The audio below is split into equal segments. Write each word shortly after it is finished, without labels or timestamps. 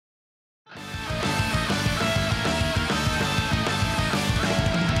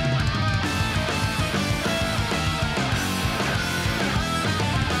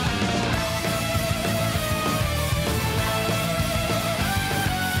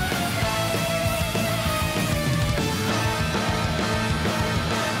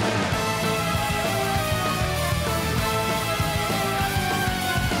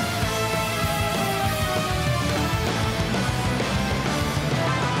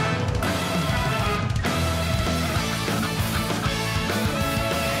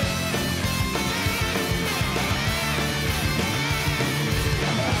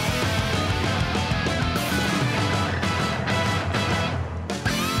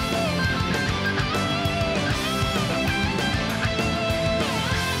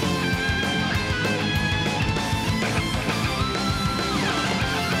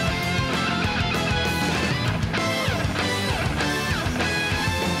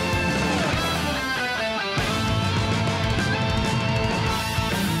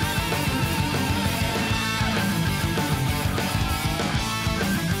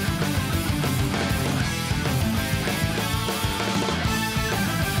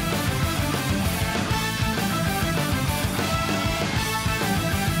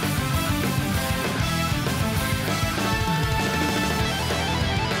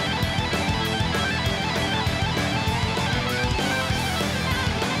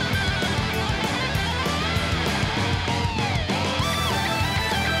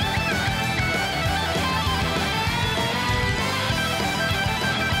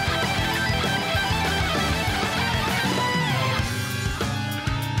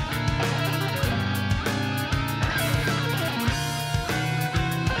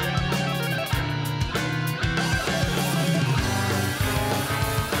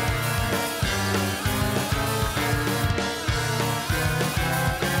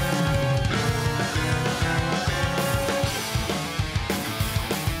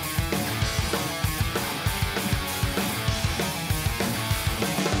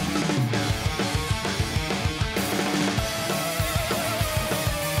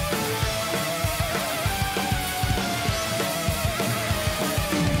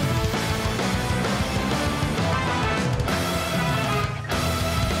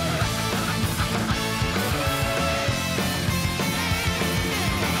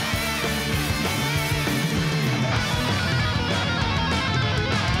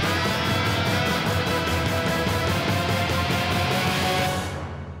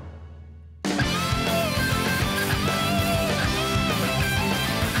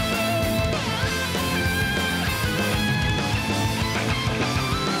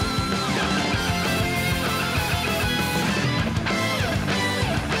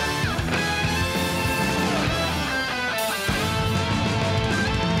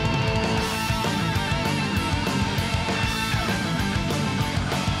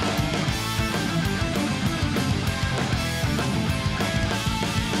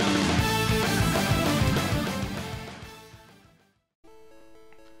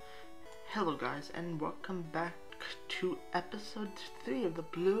Hello guys, and welcome back to episode 3 of the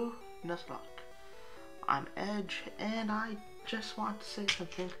Blue Nuzlocke. I'm Edge, and I just want to say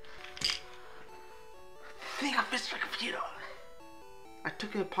something. I think I fixed my computer. I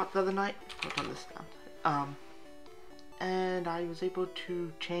took it apart the other night. Put on this down. And I was able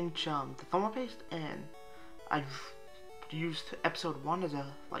to change the thermal paste, and I've used episode 1 as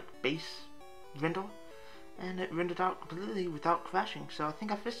a base render, and it rendered out completely without crashing. So I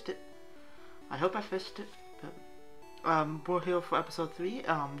think I fixed it. I hope I fixed it. But, we're here for episode 3.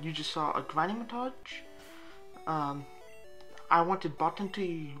 You just saw a grinding montage. I wanted Barton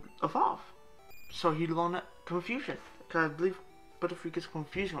to evolve, so he'd learn confusion. Because I believe Butterfree gets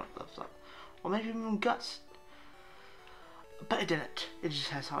confusion when it levels up, or maybe even Guts. But it didn't. It just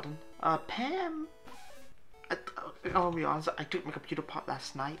has Harden. Pam. I'll be honest. I took my computer apart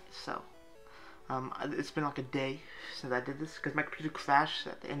last night, so it's been like a day since I did this because my computer crashed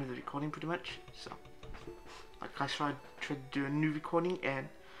at the end of the recording, pretty much. So, I tried to do a new recording, and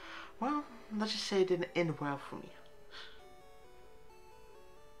well, let's just say it didn't end well for me.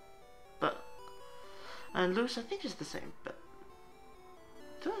 But and Lewis, I think it's the same. But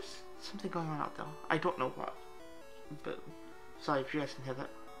there's something going on out there. I don't know what. But sorry if you guys can hear that.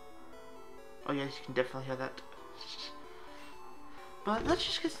 Oh yes, you can definitely hear that. But let's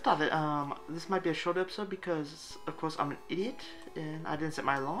just get started. This might be a short episode because, of course, I'm an idiot and I didn't set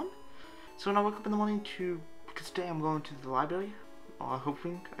my alarm. So when I wake up in the morning because today I'm going to the library, or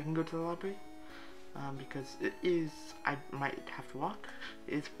hoping I can go to the library, because I might have to walk.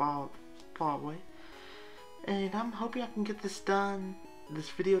 It's far away, and I'm hoping I can get this done. This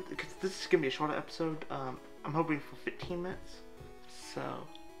video, because this is gonna be a shorter episode. I'm hoping for 15 minutes,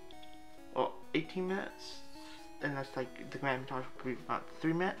 or 18 minutes. And that's the grand montage will be about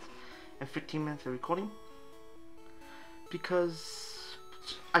 3 minutes and 15 minutes of recording, because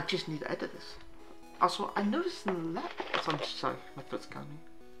I just need to edit this. Also, I noticed in the last, I'm sorry, my throat's killing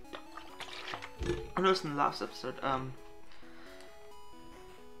me. I noticed in the last episode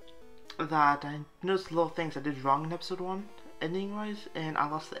that I noticed little things I did wrong in episode 1 editing wise, and I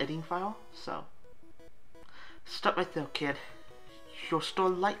lost the editing file. So stop right there, kid. Your store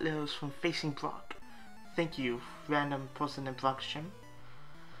light levels from facing Brock. Thank you, random person in Brock's gym.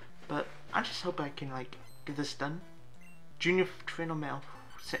 But I just hope I can get this done. Junior trainer mail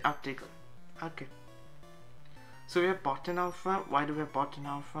sent out to okay. So we have Barton out front. Why do we have Barton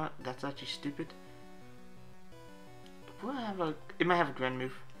out front? That's actually stupid. It might have a grand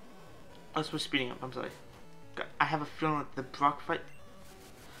move. Oh, we're speeding up. I'm sorry. I have a feeling that the Brock fight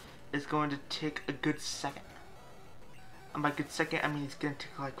is going to take a good second. And by good second, I mean it's going to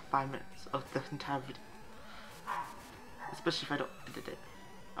take 5 minutes of the entire video. Especially if I don't edit it.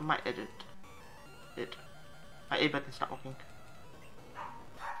 I might edit it. My A button's not working.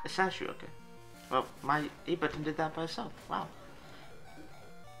 It sounds true, okay. Well, my A button did that by itself. Wow.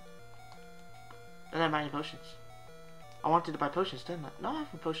 And I buy any potions. I wanted to buy potions, didn't I? No, I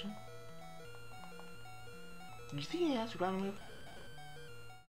have a potion. Do you think he has a ground move?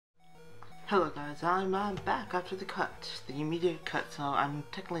 Hello guys, I'm back after the cut. The immediate cut, so I'm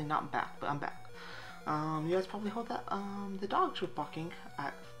technically not back, but I'm back. You guys probably heard that the dogs were barking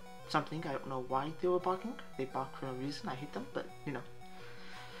at something. I don't know why they were barking. They bark for no reason. I hate them, but you know.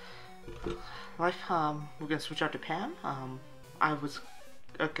 Life, we're gonna switch out to Pam. I was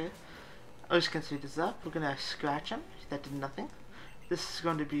just gonna speed this up. We're gonna scratch him. That did nothing. This is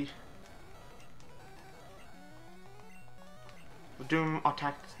going to be, we're doing our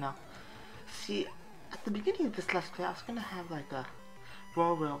tactics now. See, at the beginning of this last play, I was gonna have a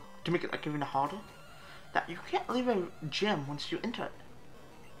well, to make it even harder, that you can't leave a gym once you enter it.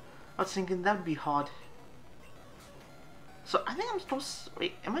 I was thinking that would be hard. So I think I'm supposed to,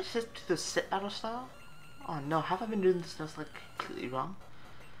 wait, am I set to the sit battle style? Oh no, have I been doing this just completely wrong?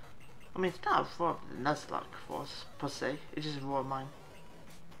 I mean, it's not a raw Nuzlocke for us, per se. It's just a raw mine.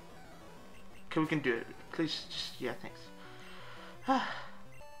 Okay, we can do it. Please, just, yeah, thanks. Cause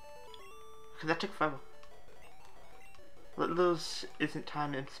that took forever. Those isn't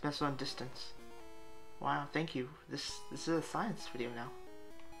time and special in distance. Wow, thank you. This is a science video now.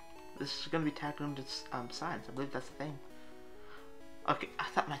 This is gonna be tagged under science. I believe that's the thing. Okay, I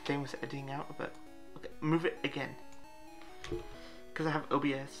thought my thing was editing out, but okay, move it again. Cause I have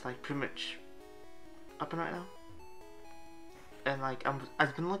OBS pretty much up and right now, and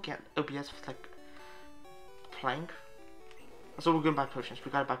I've been looking at OBS for playing. So we're gonna buy potions. We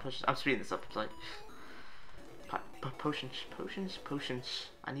gotta buy potions. I'm speeding this up. It's potions.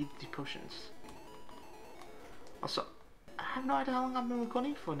 I need the potions. Also, I have no idea how long I've been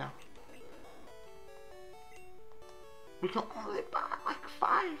recording for now. We can only buy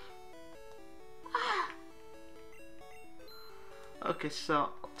 5. Okay, so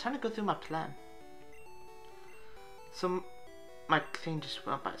trying to go through my plan. So my thing just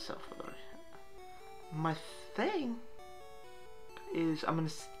went by itself. My thing is I'm gonna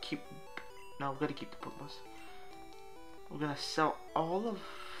keep. No, we're gonna keep the Pokeballs. We're gonna sell all of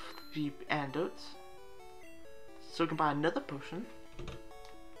the antidotes, so we can buy another potion.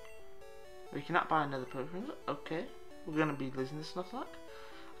 We cannot buy another potion. Okay, we're gonna be losing this Nuzlocke.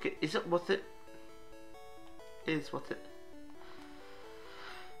 Okay, is it worth it? It is worth it.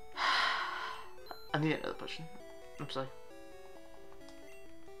 I need another potion. I'm sorry.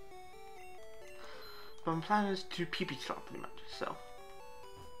 But my plan is to PP slot pretty much, so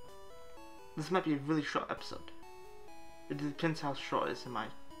this might be a really short episode. It depends how short it is in my.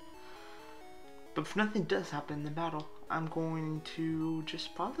 But if nothing does happen in the battle, I'm going to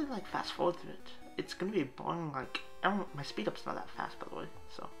just probably like fast forward through it. It's gonna be boring, like my speed up's not that fast by the way,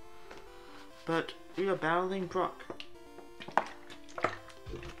 so. But we are battling Brock.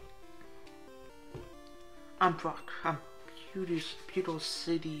 I'm Brock. I'm Pewter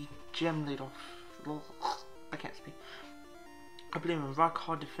City Gem Leader. I can't speak. I believe in rock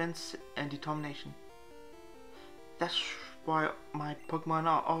hard defense and determination. That's why my Pokemon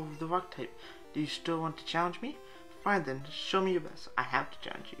are all of the rock type. Do you still want to challenge me? Fine then, show me your best. I have to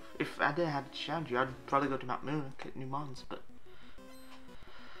challenge you. If I didn't have to challenge you, I'd probably go to Mount Moon and get new mons, but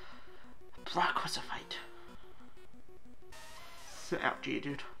Brock was a fight. Sit out,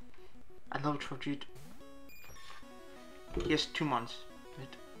 Dude. I love Dude. He has 2 mons.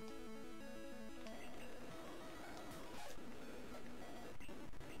 Right?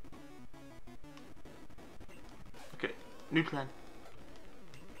 Okay, new plan.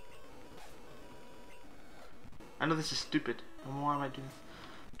 I know this is stupid, and why am I doing this?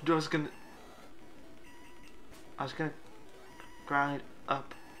 Dude, I was gonna grind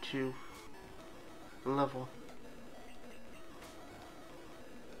up to level.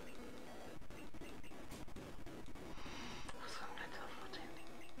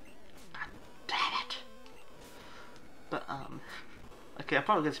 God damn it! But okay, I'm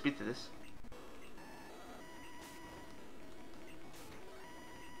probably gonna speed through this.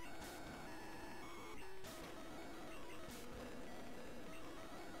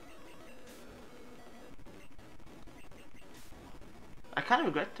 I kind of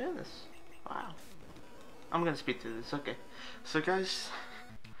regret doing this. Wow. I'm gonna speed through this. Okay. So guys,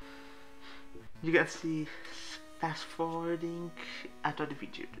 you guys see fast forwarding after I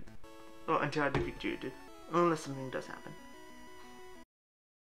defeat you. Or until I defeat you. Unless something does happen.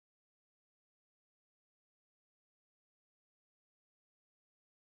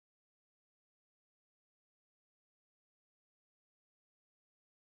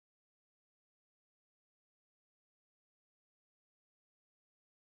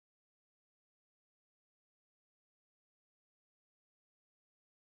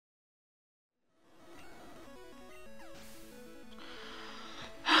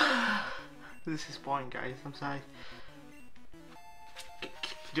 This is boring, guys. I'm sorry.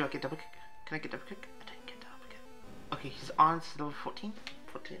 Do I get double kick? Can I get double kick? I didn't get double kick. Okay, he's on level 14.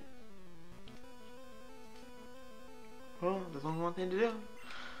 14. Well, there's only one thing to do.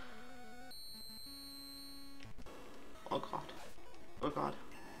 Oh god. Oh god.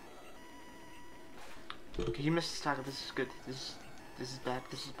 Okay, you missed the stagger. This is good. This is bad.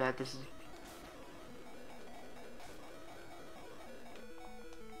 This is bad. This is.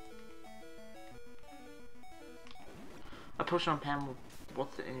 A potion on Pam will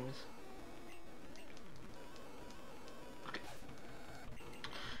what's it anyways. Okay.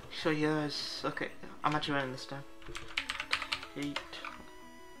 So yes, okay. I'm actually running this time. 8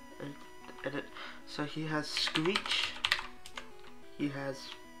 edit. So he has Screech. He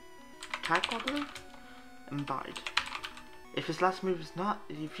has Tackle, I believe, and Bide. If his last move is not,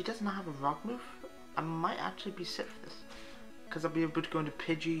 if he does not have a rock move, I might actually be set for this, because I'll be able to go into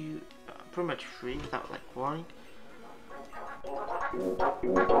Pidgey pretty much free without like worrying. Okay.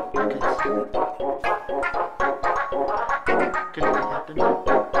 Could anything happen?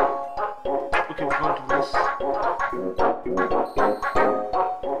 Okay, we're going to this.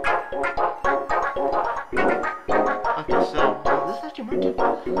 Okay, so this is actually my turn.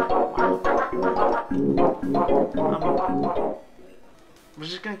 Wow. We're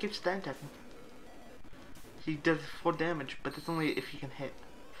just gonna keep stand attacking. He does 4 damage, but that's only if he can hit.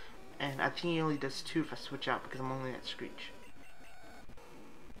 And I think he only does 2 if I switch out because I'm only at Screech.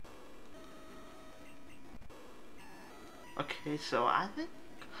 Okay, so I think.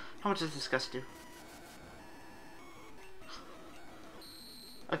 How much does this gust do?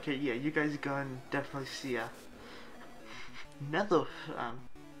 Okay, yeah, you guys gonna definitely see another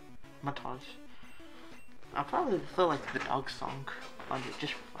montage. I'll probably throw like the dog song on it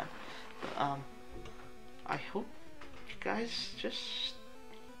just for fun. But I hope you guys just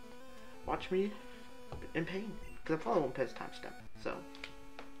watch me in pain, because I probably won't put his timestamp. So.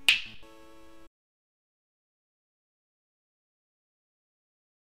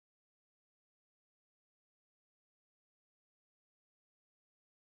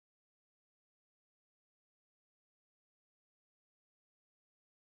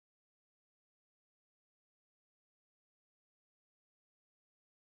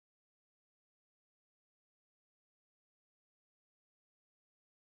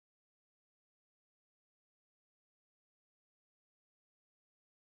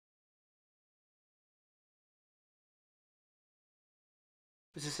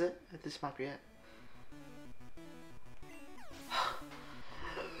 Is this it? This might be it.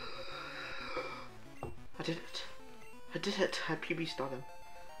 I did it. I did it. I PB started him.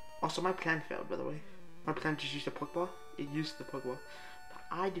 Also, my plan failed, by the way. My plan just used a Pokeball. It used the Pokeball. But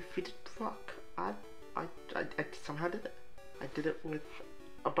I defeated Brock. I somehow did it. I did it with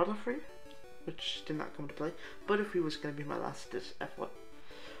a Butterfree, which did not come into play. Butterfree was going to be my last effort.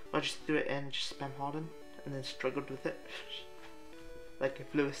 I just threw it in and just spam Harden, and then struggled with it. Like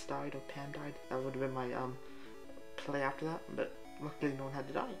if Lewis died or Pam died, that would have been my play after that. But luckily no one had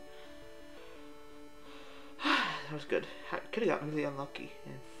to die. That was good. I could have got really unlucky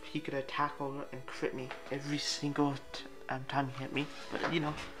if he could have tackled and crit me every single time he hit me. But you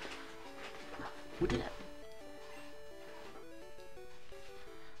know, who did it?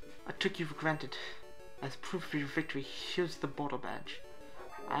 I took you for granted. As proof of your victory, here's the border badge.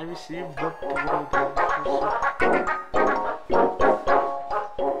 I received the border badge.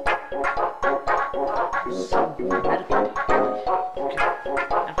 Some medical tape. Okay,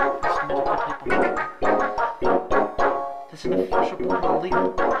 I've got this medical tape on my phone. There's an official Pokemon legal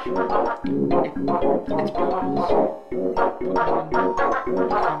badge. It's powers. Pokemon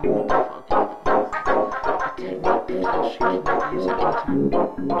become more powerful. The technique flash can be used at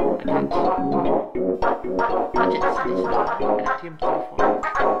any time. I can't see this now. At TM34.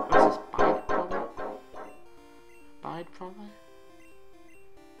 What's this? Bide, probably? Bide, probably?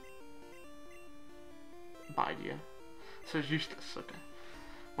 Bide, yeah. So it's useless, okay.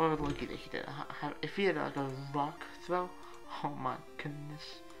 What would lucky that he did? If he had like a rock throw, oh my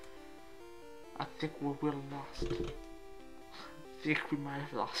goodness. I think we're lost. I think we might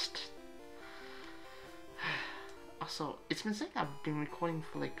have lost. Also, it's been saying I've been recording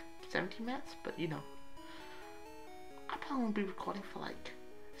for like 17 minutes, but you know, I'll probably be recording for like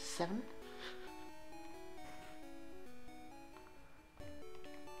 7.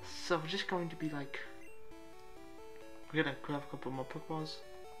 So we're just going to be like, we're gonna grab a couple more Pokeballs.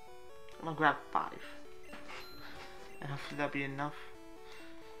 I'm gonna grab 5. And hopefully that'll be enough.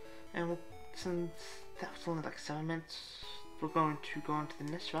 And since that was only like 7 minutes, we're going to go on to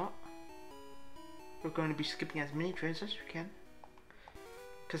the next route. We're going to be skipping as many trains as we can.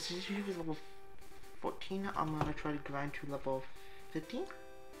 Because this is level 14, I'm gonna try to grind to level 15,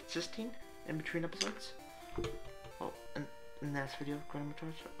 16 in between episodes. Oh, and in the next video, grind my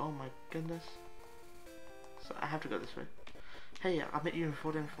torch. Oh my goodness. So I have to go this way. Hey, I met you in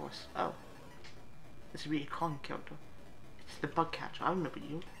Fort Force. Oh. This would be a calling character. It's the bug catcher. I remember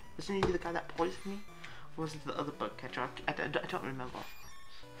you. Wasn't you the guy that poisoned me? Or was it the other bug catcher? I don't remember.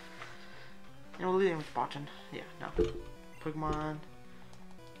 You know, leading with Barton. Yeah, no. Pokemon.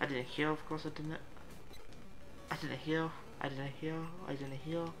 I didn't heal, of course I didn't. I didn't heal. I didn't heal. I didn't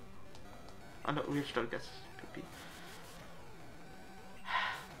heal. Oh no, we have to guess. PP.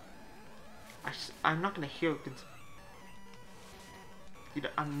 I'm not gonna heal against. You know,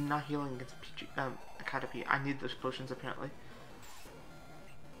 I'm not healing against PG, Caterpie. I need those potions apparently.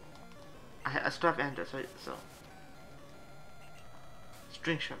 I still have Andros, right? So.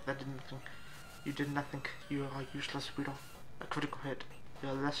 String shot, that did nothing. You did nothing. You are useless, Weedle. A critical hit.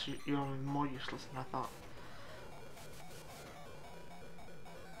 You're more useless than I thought.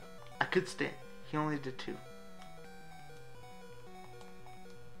 I could stand. He only did 2.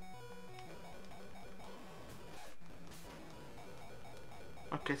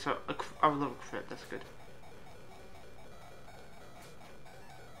 Okay, so our little crit, that's good.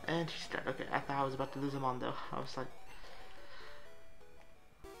 And he's dead. Okay, I thought I was about to lose him on though. I was like,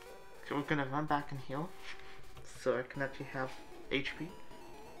 okay, we're gonna run back and heal, so I can actually have HP.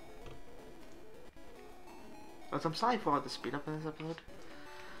 Also, I'm sorry for all the speed up in this episode,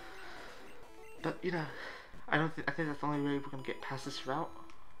 but you know, I think that's the only way we're gonna get past this route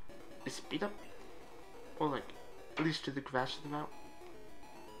is speed up, or like at least to the grass of the route.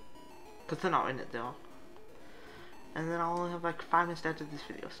 Because they're not in it though. And then I'll only have like 5 minutes to edit this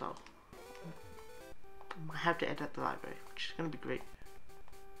video, so might have to edit the library, which is gonna be great.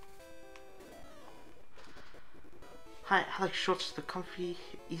 Hi, I like shorts. They're comfy,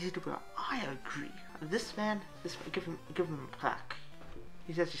 easy to wear. I agree. This man, give him a plaque.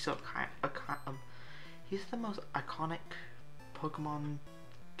 He's actually so he's the most iconic Pokemon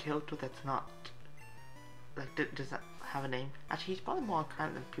character that's not like does not have a name. Actually, he's probably more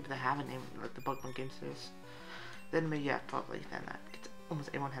iconic than people that have a name, like the Pokemon game series. Then me, yeah, probably. Then that. Almost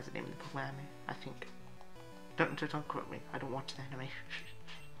everyone has a name in the Pokemon anime, I think. Don't quote me. I don't watch the anime.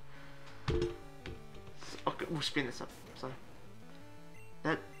 Okay, we'll spin this up. Sorry.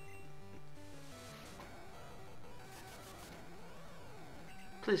 That.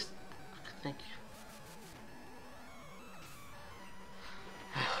 Please. Thank you.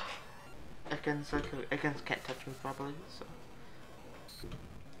 Ekans can't touch me properly, so.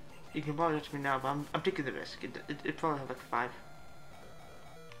 You can probably touch me now, but I'm taking the risk. It probably have like 5.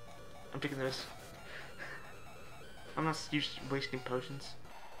 I'm taking the risk. I'm not used to wasting potions.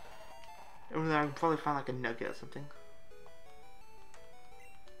 Even though I can probably find like a nugget or something.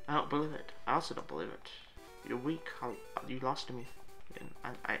 I don't believe it. I also don't believe it. You're weak. You lost to me.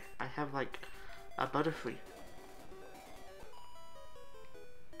 And I have like a Butterfree.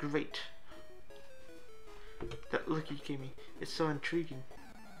 Great. That look you gave me is so intriguing.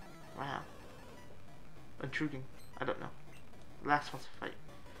 Wow. Intriguing. I don't know. Last one's a fight.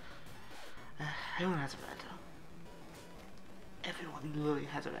 Everyone has a Rattata. Everyone literally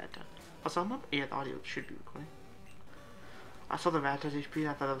has a Rattata. Also, I'm not the audio should be recording. I saw the Rattata's HP and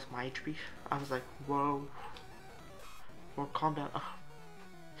I thought that was my HP. I was like, whoa. Well, calm down. Oh.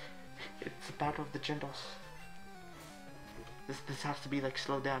 It's the battle of the genders. This has to be like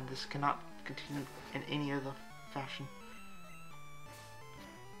slowed down. This cannot continue in any other fashion.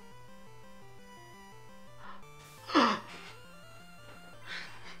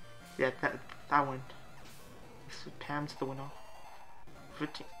 Yeah, that one. This is Pam's the winner.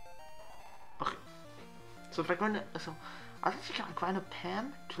 15. Okay. So if I grind I actually can grind up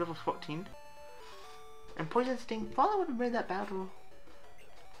Pam to level 14. And Poison Sting probably would have made that battle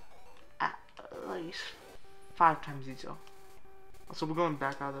at least 5 times easier. So we're going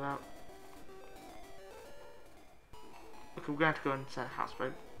back out of the route. Okay, we're gonna have to go inside the house,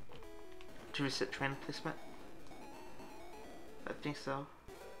 right? To reset trainer placement. I think so.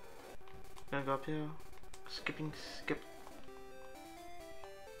 Gonna go up here. Skip.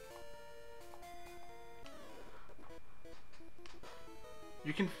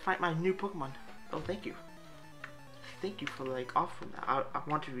 You can fight my new Pokemon. Oh, thank you. Thank you for like offering that. I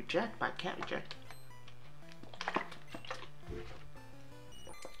want to reject, but I can't reject.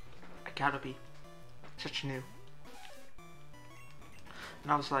 I gotta be such new.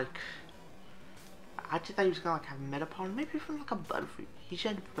 And I was like, I just thought he was gonna like have a Metapod, maybe from like a Butterfree. He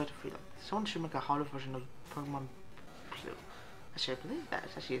should have Butterfree. Like someone should make a harder version of Pokemon Blue. Actually, I believe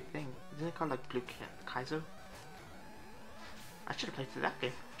that's actually a thing. Isn't it called like Blue Kaiser? I should have played through that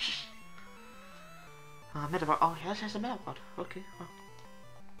game. Metapod. Oh, he has a Metapod. Okay. Well.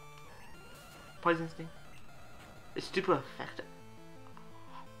 Poison Sting. It's super effective.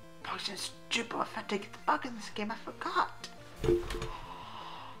 Poison's super effective. Get the bug in this game. I forgot.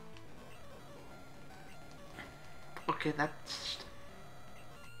 Okay, that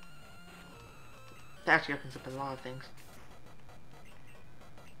actually opens up a lot of things.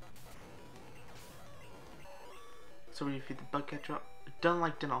 So we feed the bug catcher. Done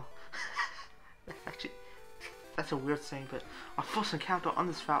like dinner. Actually, that's a weird saying, but our first encounter on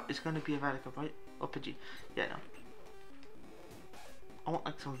this route is going to be a Radical, right? Or Pidgey. Yeah, no. I want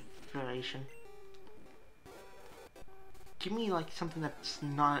like some variation. Give me like something that's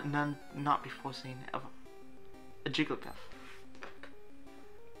not before seen ever. A Jigglypuff.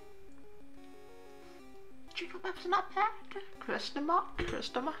 Jigglypuff's not bad. Question mark.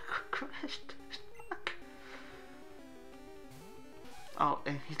 Oh,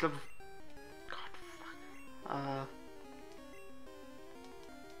 and he's level. God, fuck.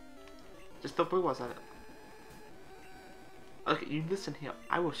 Just the boy was at it. Okay, you listen here.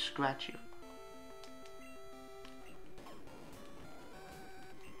 I will scratch you.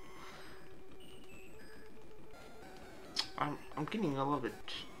 I'm getting a little bit.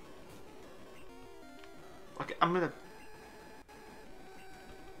 Okay, I'm gonna.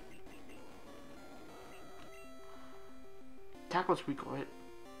 Tackle's recall, right?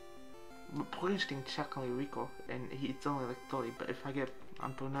 Poison Sting technically recall, and it's only like 30. But if I get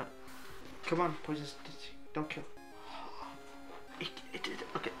on Brunette, come on, Poison Sting, don't kill. It did.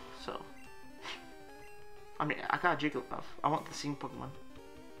 Okay, so I mean, I got a Jigglypuff. I want the same Pokemon.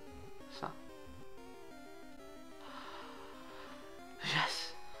 So.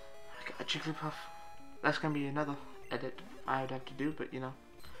 Yes, I got a Jigglypuff. That's gonna be another edit I would have to do, but you know,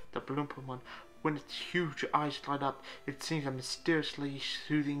 the balloon Pokemon. When its huge eyes light up, it sings a mysteriously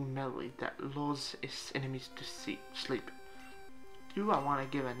soothing melody that lulls its enemies to sleep. Do I want to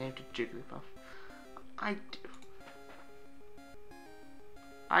give a name to Jigglypuff? I do.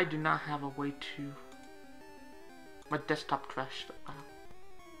 I do not have a way to... My desktop crashed.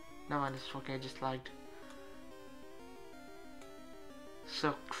 No, I'm just okay, I just lagged.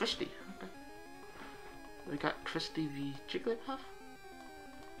 So, Christy. Okay. We got Christy v Jigglypuff.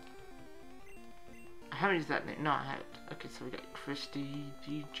 I haven't used that name. No, I haven't. Okay, so we got Christy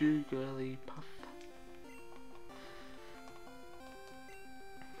v Jigglypuff.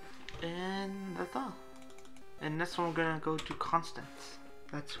 And that's all. And next one we're gonna go to Constance.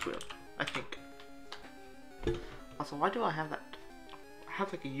 That's real, I think. Also, why do I have that? I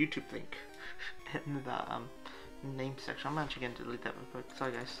have like a YouTube link in the name section. I'm actually gonna delete that real quick.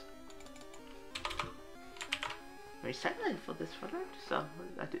 Sorry guys. Very excited for this photo, so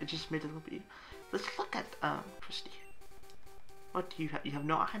it just made it a little bit. Let's look at Christy. What do you have? You have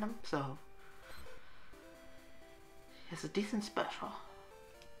no item, so it has a decent special.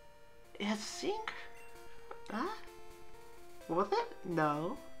 It has a sink. Huh? Was it?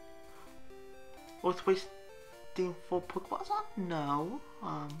 No. Worth wasting 4 Pokeballs on? No.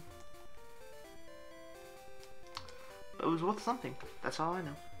 It was worth something. That's all I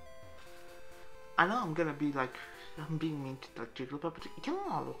know. I know I'm gonna be like, I'm being mean to like Jigglypuff, but it can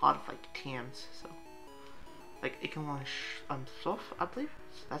launch a lot of like TMs, so like it can launch Surf, I believe.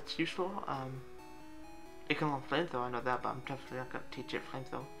 So that's useful. It can launch Flamethrower, I know that, but I'm definitely not gonna teach it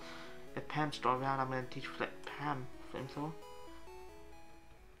Flamethrower. If Pam's still around, I'm gonna teach Pam Flamethrower.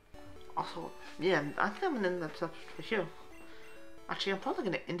 Also, yeah, I think I'm gonna end that episode here. Actually, I'm probably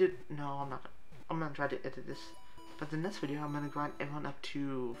gonna end it. No, I'm not. I'm gonna try to edit this. But the next video, I'm gonna grind everyone up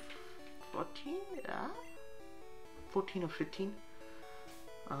to 14, yeah? 14 or 15.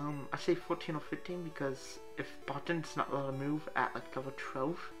 I say 14 or 15 because if Barton's not allowed to move at like level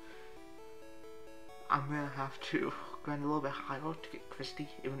 12, I'm gonna have to grind a little bit higher to get Christy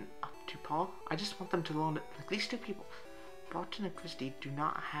even up to par. I just want them to learn it. Like these two people, Barton and Christy, do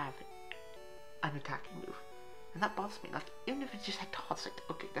not have an attacking move, and that bothers me. Like even if it just had toss, like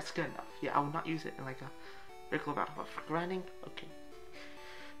okay, that's good enough. Yeah, I will not use it in like a regular battle, but for grinding, okay.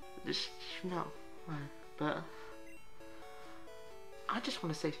 Just no, but I just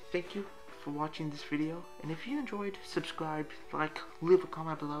want to say thank you for watching this video, and if you enjoyed, subscribe, like, leave a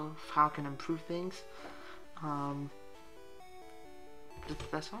comment below of how I can improve things.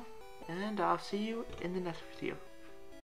 That's all, and I'll see you in the next video.